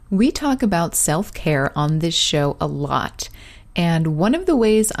We talk about self-care on this show a lot, and one of the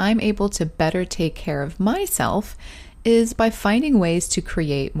ways I'm able to better take care of myself is by finding ways to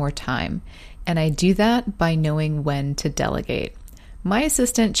create more time, and I do that by knowing when to delegate. My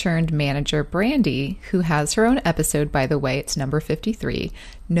assistant turned manager, Brandy, who has her own episode, by the way, it's number 53,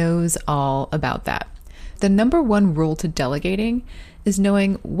 knows all about that. The number one rule to delegating is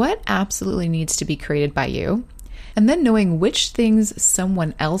knowing what absolutely needs to be created by you, and then knowing which things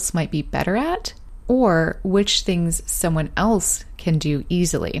someone else might be better at, or which things someone else can do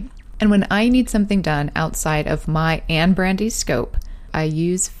easily. And when I need something done outside of my and Brandy's scope, I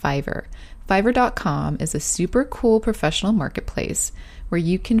use Fiverr. Fiverr.com is a super cool professional marketplace where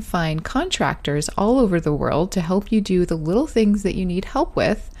you can find contractors all over the world to help you do the little things that you need help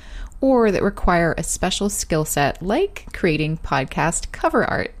with, or that require a special skill set like creating podcast cover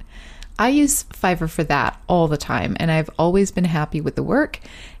art. I use Fiverr for that all the time, and I've always been happy with the work.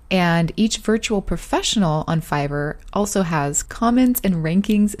 And each virtual professional on Fiverr also has comments and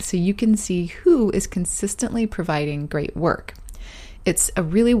rankings so you can see who is consistently providing great work. It's a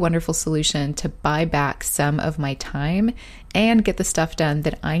really wonderful solution to buy back some of my time and get the stuff done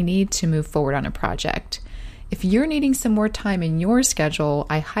that I need to move forward on a project. If you're needing some more time in your schedule,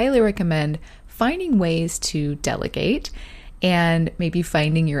 I highly recommend finding ways to delegate and maybe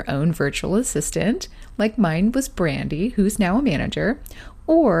finding your own virtual assistant, like mine was Brandy, who's now a manager,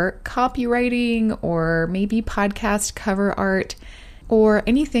 or copywriting, or maybe podcast cover art, or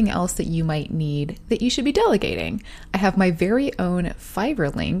anything else that you might need that you should be delegating. I have my very own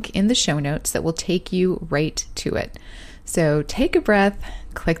Fiverr link in the show notes that will take you right to it. So take a breath,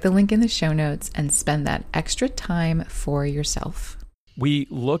 click the link in the show notes, and spend that extra time for yourself. We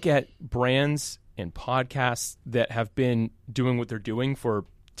look at brands and podcasts that have been doing what they're doing for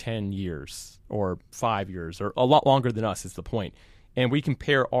 10 years or 5 years or a lot longer than us is the point. And we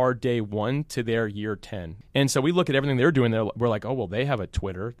compare our day one to their year 10. And so we look at everything they're doing. We're like, oh, well, they have a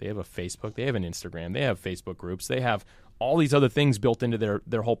Twitter, they have a Facebook, they have an Instagram, they have Facebook groups, they have all these other things built into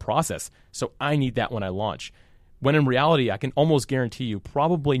their whole process. So I need that when I launch. When in reality, I can almost guarantee you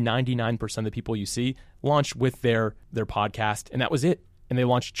probably 99% of the people you see launch with their podcast, and that was it. And they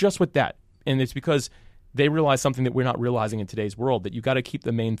launched just with that. And it's because they realize something that we're not realizing in today's world, that you got to keep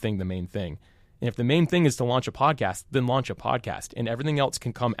the main thing the main thing. And if the main thing is to launch a podcast, then launch a podcast, and everything else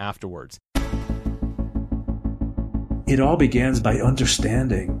can come afterwards. It all begins by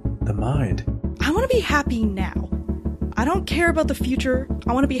understanding the mind. I want to be happy now. I don't care about the future.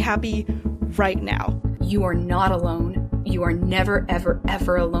 I want to be happy right now. You are not alone. You are never, ever,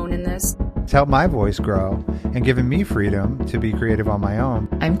 ever alone in this. It's helped my voice grow and given me freedom to be creative on my own.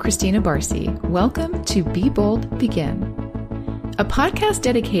 I'm Christina Barcy. Welcome to Be Bold, Begin, a podcast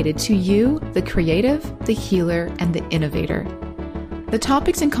dedicated to you, the creative, the healer, and the innovator. The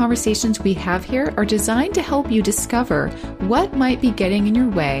topics and conversations we have here are designed to help you discover what might be getting in your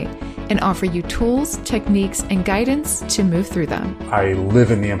way and offer you tools, techniques, and guidance to move through them. I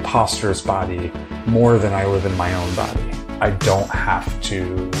live in the imposter's body more than I live in my own body. I don't have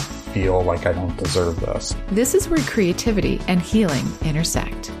to feel like I don't deserve this. This is where creativity and healing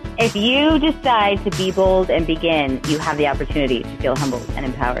intersect. If you decide to be bold and begin, you have the opportunity to feel humbled and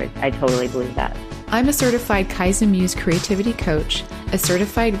empowered. I totally believe that. I'm a certified Kaizen Muse creativity coach, a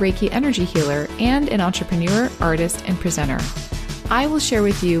certified Reiki energy healer, and an entrepreneur, artist, and presenter. I will share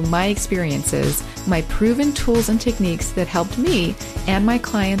with you my experiences, my proven tools and techniques that helped me and my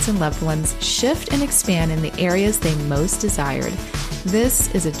clients and loved ones shift and expand in the areas they most desired.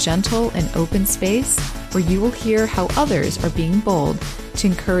 This is a gentle and open space where you will hear how others are being bold to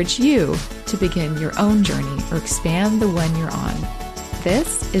encourage you to begin your own journey or expand the one you're on.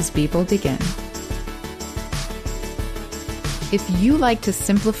 This is Be Bold Begin. If you like to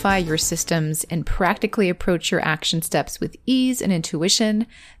simplify your systems and practically approach your action steps with ease and intuition,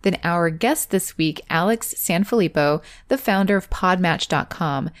 then our guest this week, Alex Sanfilippo, the founder of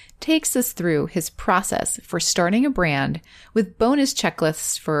Podmatch.com, takes us through his process for starting a brand with bonus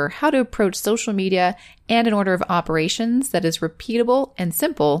checklists for how to approach social media and an order of operations that is repeatable and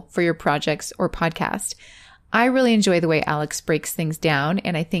simple for your projects or podcast. I really enjoy the way Alex breaks things down,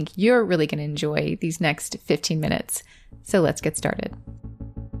 and I think you're really going to enjoy these next 15 minutes. So let's get started.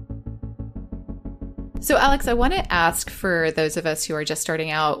 So Alex, I want to ask for those of us who are just starting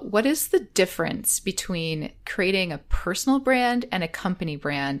out, what is the difference between creating a personal brand and a company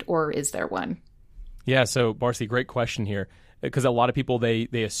brand, or is there one? Yeah, so Barcy, great question here, because a lot of people, they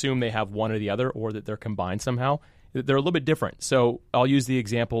assume they have one or the other, or that they're combined somehow. They're a little bit different. So I'll use the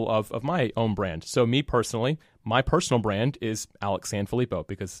example of my own brand. So me personally, my personal brand is Alex Sanfilippo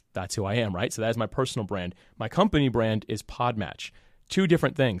because that's who I am, right? So that is my personal brand. My company brand is Podmatch. two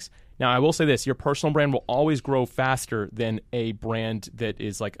different things. Now, I will say this, your personal brand will always grow faster than a brand that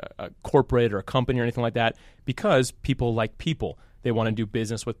is like a corporate or a company or anything like that, because people like people. They want to do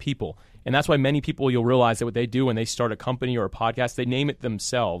business with people. And that's why many people, you'll realize that what they do when they start a company or a podcast, they name it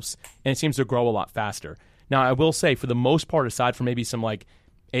themselves, and it seems to grow a lot faster. Now, I will say, for the most part, aside from maybe some like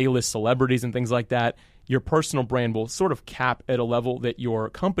A-list celebrities and things like that, your personal brand will sort of cap at a level that your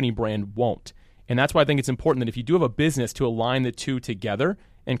company brand won't. And that's why I think it's important that if you do have a business, to align the two together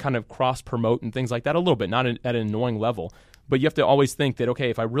and kind of cross-promote and things like that a little bit, not at an annoying level. But you have to always think that, okay,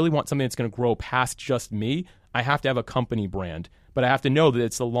 if I really want something that's going to grow past just me, I have to have a company brand. But I have to know that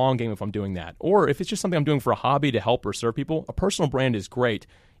it's the long game if I'm doing that. Or if it's just something I'm doing for a hobby to help or serve people, a personal brand is great.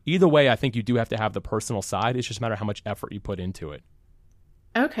 Either way, I think you do have to have the personal side. It's just a matter of how much effort you put into it.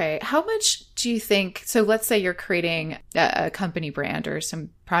 Okay. How much do you think, so let's say you're creating a company brand or some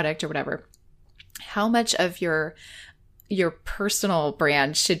product or whatever, how much of your personal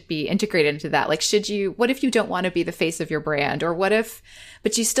brand should be integrated into that? Like, what if you don't want to be the face of your brand, or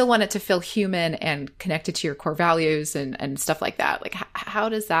but you still want it to feel human and connected to your core values and stuff like that? Like, how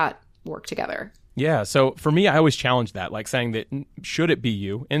does that work together? Yeah. So for me, I always challenge that, like saying that, should it be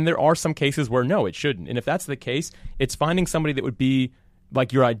you? And there are some cases where no, it shouldn't. And if that's the case, it's finding somebody that would be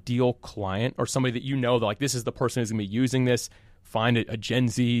like your ideal client, or somebody that that like, this is the person who's going to be using this. Find a Gen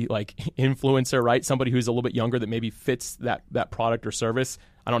Z like influencer, right? Somebody who's a little bit younger that maybe fits that product or service.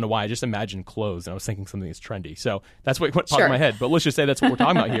 I don't know why. I just imagined clothes, and I was thinking something that's trendy. So that's what popped in my head. But let's just say that's what we're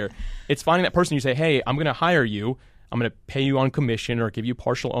talking about here. It's finding that person. You say, hey, I'm going to hire you. I'm going to pay you on commission or give you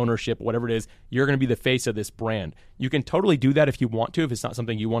partial ownership, whatever it is. You're going to be the face of this brand. You can totally do that if you want to, if it's not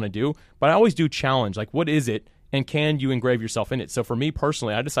something you want to do. But I always do challenge, like, what is it? And can you engrave yourself in it? So for me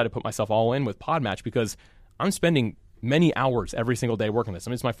personally, I decided to put myself all in with Podmatch because I'm spending many hours every single day working on this. I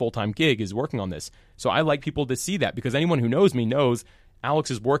mean, it's my full-time gig is working on this. So I like people to see that, because anyone who knows me knows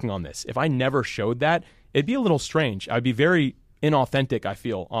Alex is working on this. If I never showed that, it'd be a little strange. I'd be very inauthentic, I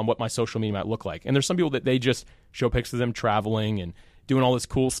feel, on what my social media might look like. And there's some people that they just show pictures of them traveling and doing all this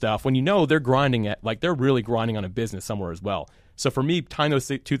cool stuff when they're grinding they're really grinding on a business somewhere as well. So for me, tying those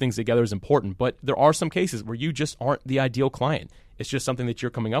two things together is important. But there are some cases where you just aren't the ideal client. It's just something that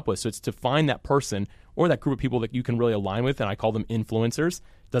you're coming up with. So it's to find that person or that group of people that you can really align with, and I call them influencers.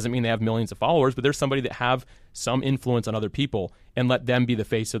 Doesn't mean they have millions of followers, but there's somebody that have some influence on other people, and let them be the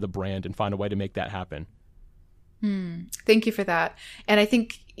face of the brand and find a way to make that happen. Thank you for that. And I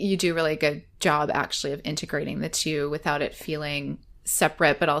think you do a really good job actually of integrating the two without it feeling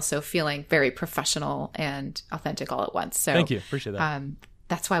separate, but also feeling very professional and authentic all at once. So thank you. Appreciate that.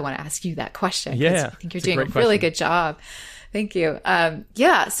 That's why I want to ask you that question. Yeah. I think you're doing a really good job. Thank you.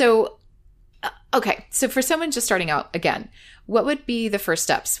 Yeah. So, okay. So for someone just starting out, again, what would be the first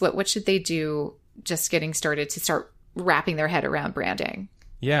steps? What should they do just getting started to start wrapping their head around branding?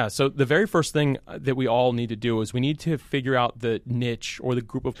 Yeah. So the very first thing that we all need to do is we need to figure out the niche or the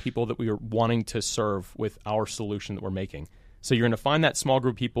group of people that we are wanting to serve with our solution that we're making. So you're going to find that small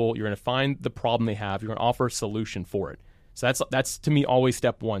group of people. You're going to find the problem they have. You're going to offer a solution for it. So that's to me always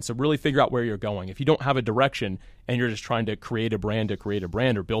step one. So really figure out where you're going. If you don't have a direction and you're just trying to create a brand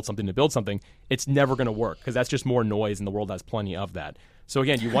or build something to build something, it's never going to work, because that's just more noise, and the world has plenty of that. So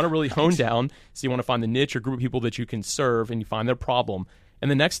again, you want to really hone down. So you want to find the niche or group of people that you can serve, and you find their problem.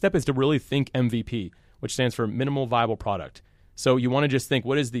 And the next step is to really think MVP, which stands for minimal viable product. So you want to just think,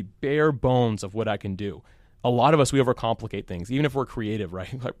 what is the bare bones of what I can do? A lot of us, we overcomplicate things, even if we're creative,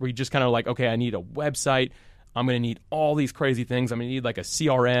 right? Like we just kind of like, okay, I need a website. I'm going to need all these crazy things. I'm going to need like a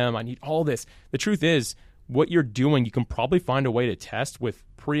CRM. I need all this. The truth is, what you're doing, you can probably find a way to test with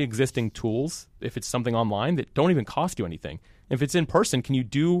pre-existing tools if it's something online that don't even cost you anything. If it's in person, can you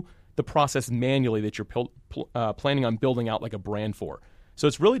do the process manually that you're planning on building out like a brand for? So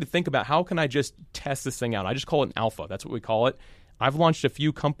it's really to think about, how can I just test this thing out? I just call it an alpha. That's what we call it. I've launched a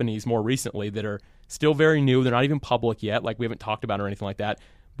few companies more recently that are still very new. They're not even public yet, like we haven't talked about or anything like that.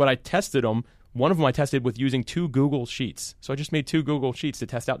 But I tested them. One of them I tested with using 2 Google Sheets. So I just made 2 Google Sheets to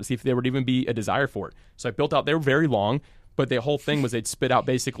test out to see if there would even be a desire for it. So I built out, they were very long, but the whole thing was they'd spit out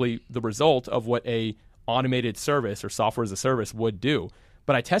basically the result of what a automated service or software as a service would do.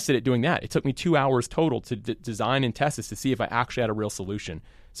 But I tested it doing that. It took me 2 hours total to design and test this to see if I actually had a real solution.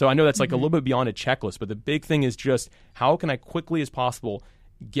 So I know that's like a little bit beyond a checklist, but the big thing is just, how can I quickly as possible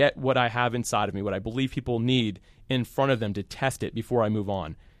get what I have inside of me, what I believe people need, in front of them to test it before I move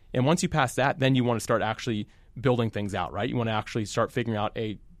on. And once you pass that, then you want to start actually building things out, right? You want to actually start figuring out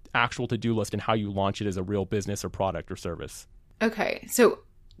a actual to-do list and how you launch it as a real business or product or service. Okay. So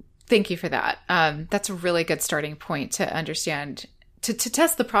thank you for that. That's a really good starting point to understand to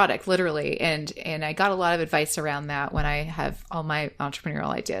test the product literally. And I got a lot of advice around that when I have all my entrepreneurial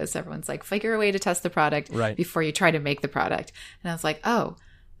ideas. Everyone's like, figure a way to test the product before you try to make the product. And I was like, oh,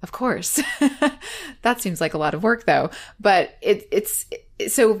 of course. That seems like a lot of work though. But it's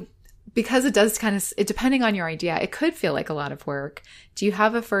so because it does depending on your idea, it could feel like a lot of work. Do you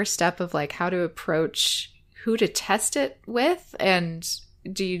have a first step of like how to approach who to test it with? And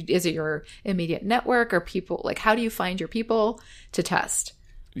is it your immediate network or people? Like, how do you find your people to test?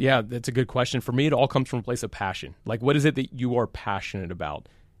 Yeah, that's a good question. For me, it all comes from a place of passion. Like, what is it that you are passionate about?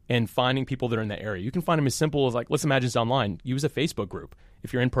 And finding people that are in that area. You can find them as simple as like, let's imagine it's online. Use a Facebook group.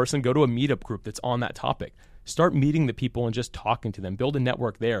 If you're in person, go to a meetup group that's on that topic. Start meeting the people and just talking to them. Build a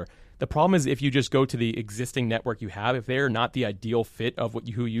network there. The problem is if you just go to the existing network you have, if they're not the ideal fit of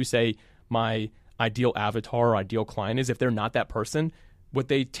who you say my ideal avatar or ideal client is, if they're not that person, what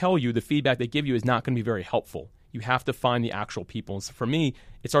they tell you, the feedback they give you is not going to be very helpful. You have to find the actual people. And so for me,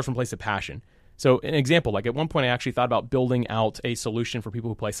 it starts from a place of passion. So an example, like at one point I actually thought about building out a solution for people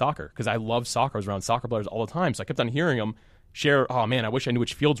who play soccer because I love soccer. I was around soccer players all the time. So I kept on hearing them share, oh man, I wish I knew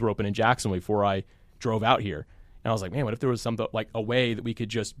which fields were open in Jacksonville before I drove out here. And I was like, man, what if there was something like a way that we could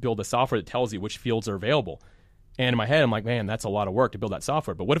just build a software that tells you which fields are available? And in my head, I'm like, man, that's a lot of work to build that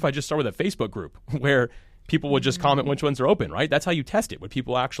software. But what if I just start with a Facebook group where people would just comment which ones are open, right? That's how you test it. Would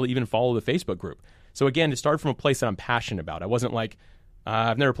people actually even follow the Facebook group? So again, it started from a place that I'm passionate about. I wasn't like,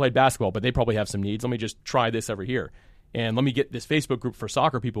 I've never played basketball, but they probably have some needs. Let me just try this over here. And let me get this Facebook group for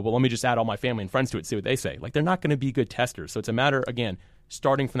soccer people, but let me just add all my family and friends to it, see what they say. Like, they're not going to be good testers. So it's a matter, again,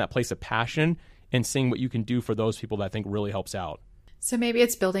 starting from that place of passion and seeing what you can do for those people that I think really helps out. So maybe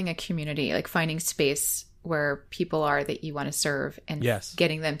it's building a community, like finding space where people are that you want to serve and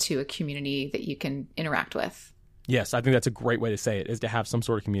getting them to a community that you can interact with. Yes, I think that's a great way to say it, is to have some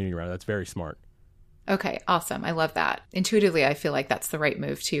sort of community around it. That's very smart. Okay, awesome. I love that. Intuitively, I feel like that's the right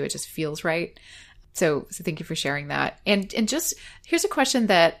move too. It just feels right. So thank you for sharing that. And just here's a question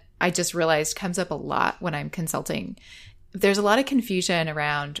that I just realized comes up a lot when I'm consulting. There's a lot of confusion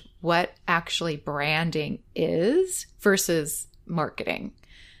around what actually branding is versus marketing.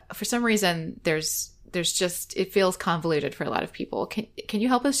 For some reason, there's just, it feels convoluted for a lot of people. Can you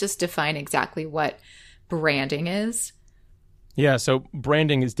help us just define exactly what branding is? Yeah, so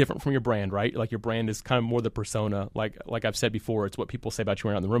branding is different from your brand, right? Like your brand is kind of more the persona. Like I've said before, it's what people say about you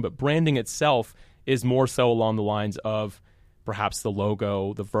around the room. But branding itself is more so along the lines of perhaps the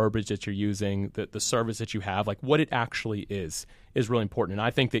logo, the verbiage that you're using, the service that you have, like what it actually is really important. And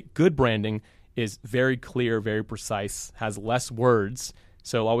I think that good branding is very clear, very precise, has less words.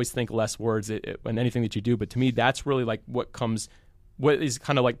 So always think less words in anything that you do. But to me, that's really like what is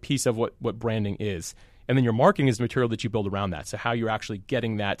kind of like piece of what branding is. And then your marketing is the material that you build around that. So how you're actually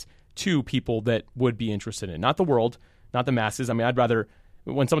getting that to people that would be interested in it. Not the world, not the masses. I mean, I'd rather,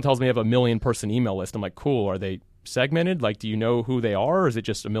 when someone tells me I have a 1 million person email list, I'm like, cool, are they segmented? Like, do you know who they are, or is it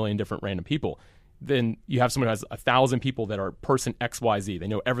just 1 million different random people? Then you have someone who has 1,000 people that are person XYZ. They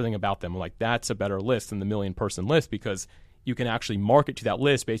know everything about them. I'm like, that's a better list than the 1 million person list, because you can actually market to that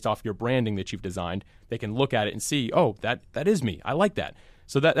list based off your branding that you've designed. They can look at it and see, oh, that is me. I like that.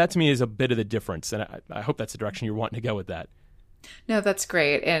 So that to me is a bit of the difference, and I hope that's the direction you're wanting to go with that. No, that's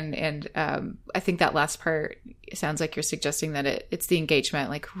great, and I think that last part sounds like you're suggesting that it's the engagement,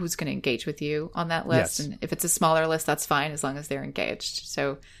 like who's going to engage with you on that list, and if it's a smaller list, that's fine as long as they're engaged.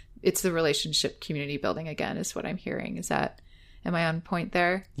 So it's the relationship community building again, is what I'm hearing. Am I on point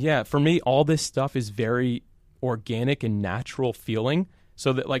there? Yeah, for me, all this stuff is very organic and natural feeling.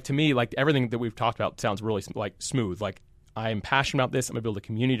 So that, like, to me, like everything that we've talked about sounds really like smooth. Like, I'm passionate about this. I'm going to build a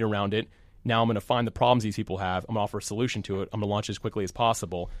community around it. Now I'm going to find the problems these people have. I'm going to offer a solution to it. I'm going to launch as quickly as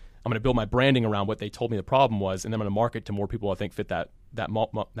possible. I'm going to build my branding around what they told me the problem was, and then I'm going to market to more people I think fit that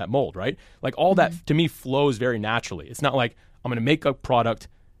mold, right? Like all that to me flows very naturally. It's not like I'm going to make a product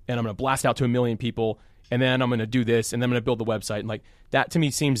and I'm going to blast out to 1 million people, and then I'm going to do this, and then I'm going to build the website. And like that to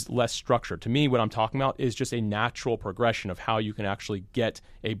me seems less structured. To me, what I'm talking about is just a natural progression of how you can actually get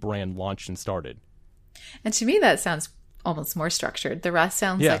a brand launched and started. And to me, that sounds almost more structured. The rest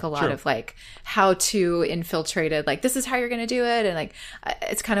sounds like a lot of like how to infiltrate it. Like, this is how you're going to do it. And like,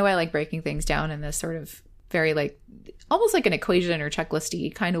 it's kind of why I like breaking things down in this sort of very like, almost like an equation or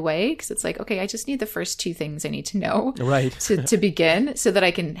checklisty kind of way. Cause it's like, okay, I just need the first 2 things I need to know to begin so that I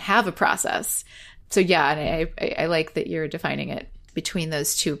can have a process. So yeah. And I like that you're defining it between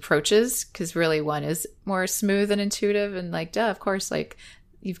those 2 approaches. Cause really one is more smooth and intuitive and like, duh, of course, like,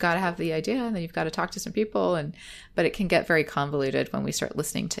 you've got to have the idea and then you've got to talk to some people, but it can get very convoluted when we start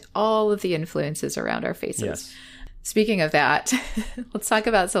listening to all of the influences around our faces. Yes. Speaking of that, let's talk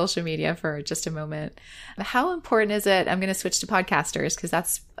about social media for just a moment. How important is it? I'm going to switch to podcasters because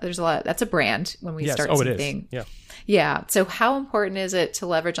that's a brand when we start something. It is. Yeah. So how important is it to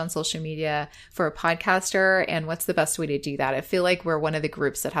leverage on social media for a podcaster, and what's the best way to do that? I feel like we're one of the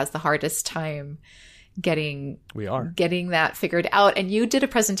groups that has the hardest time getting that figured out. And you did a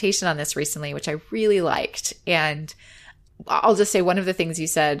presentation on this recently, which I really liked. And I'll just say one of the things you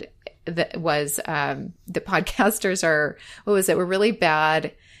said that was the podcasters we're really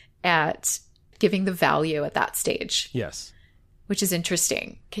bad at giving the value at that stage. Yes. Which is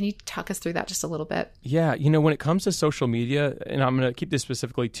interesting. Can you talk us through that just a little bit? Yeah. When it comes to social media, and I'm going to keep this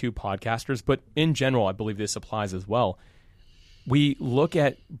specifically to podcasters, but in general, I believe this applies as well. We look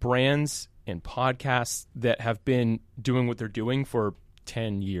at brands and podcasts that have been doing what they're doing for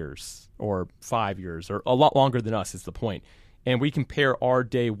 10 years or 5 years or a lot longer than us is the point. And we compare our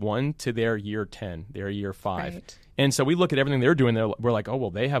day 1 to their year 10, their year 5. Right. And so we look at everything they're doing. We're like, oh, well,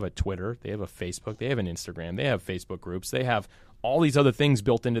 they have a Twitter, they have a Facebook, they have an Instagram, they have Facebook groups, they have all these other things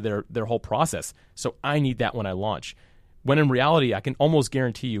built into their whole process. So I need that when I launch. When in reality, I can almost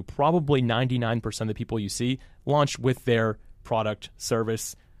guarantee you probably 99% of the people you see launched with their product,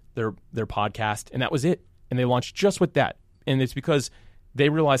 service, their podcast, and that was it. And they launched just with that. And it's because they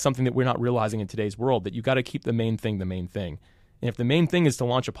realize something that we're not realizing in today's world, that you got to keep the main thing the main thing. And if the main thing is to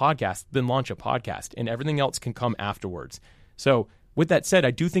launch a podcast, then launch a podcast, and everything else can come afterwards. So with that said,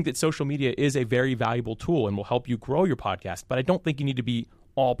 I do think that social media is a very valuable tool and will help you grow your podcast, but I don't think you need to be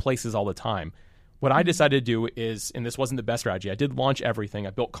all places all the time. What I decided to do is, and this wasn't the best strategy, I did launch everything.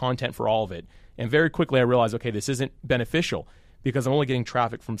 I built content for all of it. And very quickly I realized, okay, this isn't beneficial because I'm only getting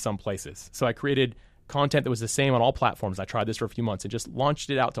traffic from some places. So I created content that was the same on all platforms. I tried this for a few months and just launched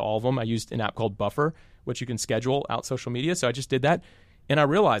it out to all of them. I used an app called Buffer, which you can schedule out social media. So I just did that. And I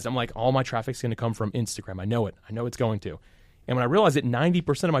realized, I'm like, all my traffic's going to come from Instagram. I know it. I know it's going to. And when I realized that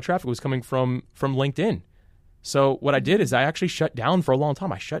 90% of my traffic was coming from LinkedIn. So what I did is I actually shut down for a long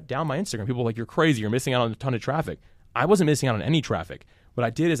time. I shut down my Instagram. People were like, you're crazy. You're missing out on a ton of traffic. I wasn't missing out on any traffic. What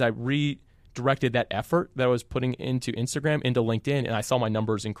I did is I redirected that effort that I was putting into Instagram into LinkedIn, and I saw my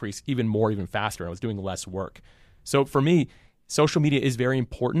numbers increase even more, even faster. I was doing less work. So for me, social media is very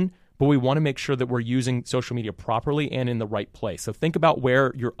important, but we want to make sure that we're using social media properly and in the right place. So think about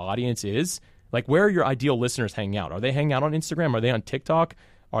where your audience is. Like, where are your ideal listeners hanging out? Are they hanging out on Instagram? Are they on TikTok?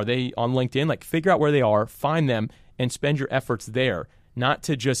 Are they on LinkedIn? Like, figure out where they are, find them, and spend your efforts there, not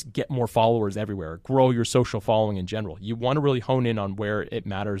to just get more followers everywhere, grow your social following in general. You want to really hone in on where it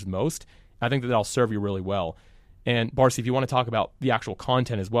matters most. I think that'll serve you really well. And Barcy, if you want to talk about the actual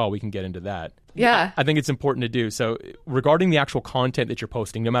content as well, we can get into that. Yeah. I think it's important to do. So regarding the actual content that you're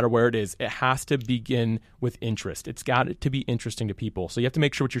posting, no matter where it is, it has to begin with interest. It's got to be interesting to people. So you have to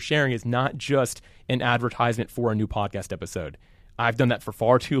make sure what you're sharing is not just an advertisement for a new podcast episode. I've done that for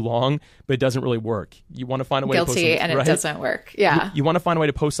far too long, but it doesn't really work. You want to find a way to post something, and it doesn't work. Yeah. You want to find a way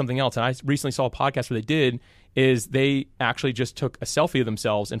to post something else. And I recently saw a podcast where they did is they actually just took a selfie of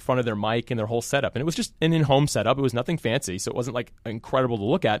themselves in front of their mic and their whole setup. And it was just an in-home setup. It was nothing fancy. So it wasn't like incredible to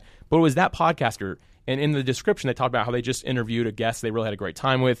look at, but it was that podcaster. And in the description, they talked about how they just interviewed a guest they really had a great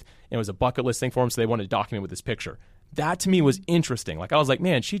time with. And it was a bucket list thing for them. So they wanted to document with this picture. That to me was interesting. Like, I was like,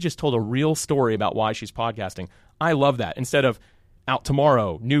 man, she just told a real story about why she's podcasting. I love that. Instead of out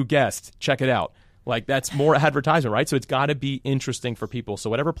tomorrow, new guest, check it out. Like, that's more advertisement, right? So it's got to be interesting for people. So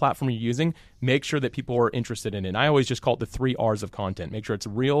whatever platform you're using, make sure that people are interested in it. And I always just call it the 3 R's of content. Make sure it's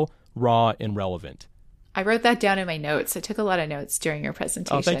real, raw, and relevant. I wrote that down in my notes. I took a lot of notes during your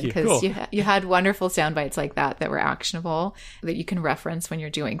presentation. Oh, thank you. Because cool. you had wonderful sound bites like that were actionable, that you can reference when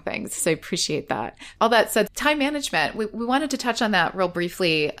you're doing things. So I appreciate that. All that said, time management, we wanted to touch on that real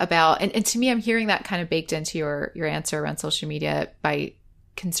briefly about, and to me, I'm hearing that kind of baked into your answer around social media by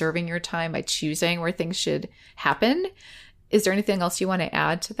conserving your time, by choosing where things should happen. Is there anything else you want to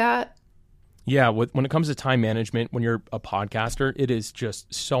add to that? Yeah, when it comes to time management, when you're a podcaster, it is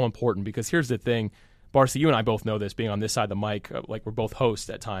just so important, because here's the thing. Barcy, you and I both know this, being on this side of the mic, like we're both hosts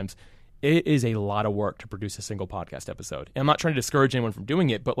at times. It is a lot of work to produce a single podcast episode. And I'm not trying to discourage anyone from doing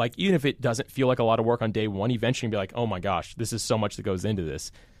it, but like, even if it doesn't feel like a lot of work on day one, eventually you'll be like, oh my gosh, this is so much that goes into this.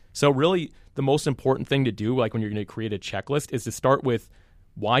 So really, the most important thing to do, like when you're going to create a checklist, is to start with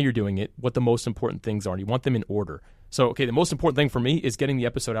why you're doing it, what the most important things are, and you want them in order. So, okay, the most important thing for me is getting the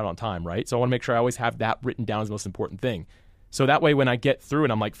episode out on time, right? So I want to make sure I always have that written down as the most important thing. So that way, when I get through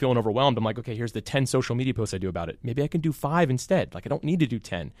and I'm like feeling overwhelmed, I'm like, okay, here's the 10 social media posts I do about it. Maybe I can do 5 instead. Like, I don't need to do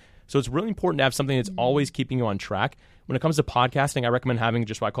 10. So it's really important to have something that's always keeping you on track. When it comes to podcasting, I recommend having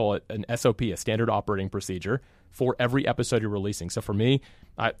just what I call it an SOP, a standard operating procedure, for every episode you're releasing. So for me,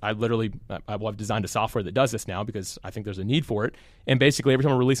 I've designed a software that does this now because I think there's a need for it. And basically, every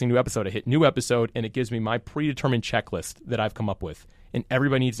time I'm releasing a new episode, I hit new episode, and it gives me my predetermined checklist that I've come up with. And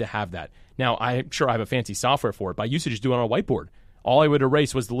everybody needs to have that. Now, I'm sure I have a fancy software for it, but I used to just do it on a whiteboard. All I would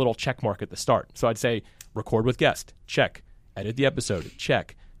erase was the little check mark at the start. So I'd say, record with guest, check. Edit the episode,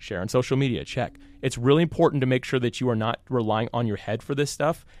 check. Share on social media, check. It's really important to make sure that you are not relying on your head for this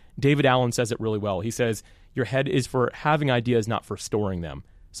stuff. David Allen says it really well. He says, your head is for having ideas, not for storing them.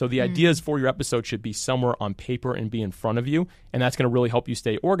 So the ideas for your episode should be somewhere on paper and be in front of you, and that's going to really help you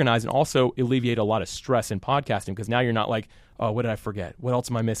stay organized and also alleviate a lot of stress in podcasting, because now you're not like, oh, what did I forget? What else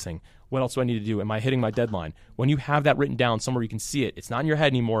am I missing? What else do I need to do? Am I hitting my deadline? When you have that written down somewhere you can see it, it's not in your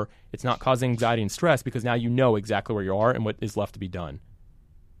head anymore. It's not causing anxiety and stress because now you know exactly where you are and what is left to be done.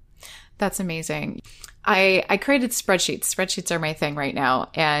 That's amazing. I created spreadsheets. Spreadsheets are my thing right now,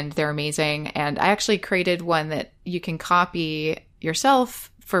 and they're amazing. And I actually created one that you can copy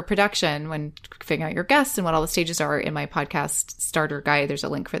yourself for production when figuring out your guests and what all the stages are in my podcast starter guide. There's a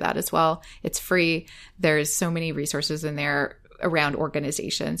link for that as well. It's free. There's so many resources in there around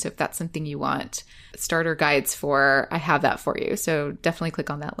organization. So if that's something you want starter guides for, I have that for you. So definitely click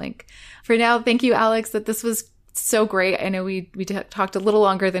on that link. For now, thank you, Alex, that this was so great. I know we talked a little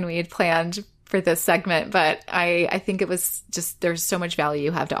longer than we had planned for this segment, but I think it was just, there's so much value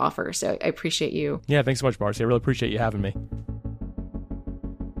you have to offer. So I appreciate you. Yeah, thanks so much, Marcy. I really appreciate you having me.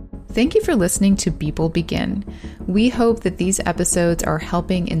 Thank you for listening to People Begin. We hope that these episodes are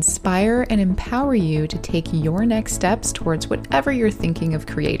helping inspire and empower you to take your next steps towards whatever you're thinking of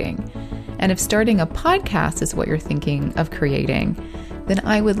creating. And if starting a podcast is what you're thinking of creating, then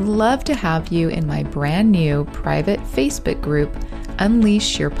I would love to have you in my brand new private Facebook group,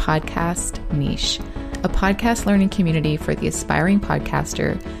 Unleash Your Podcast Niche, a podcast learning community for the aspiring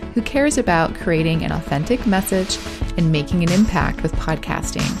podcaster who cares about creating an authentic message and making an impact with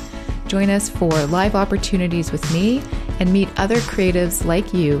podcasting. Join us for live opportunities with me and meet other creatives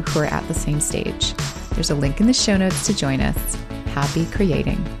like you who are at the same stage. There's a link in the show notes to join us. Happy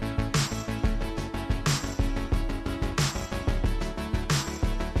creating.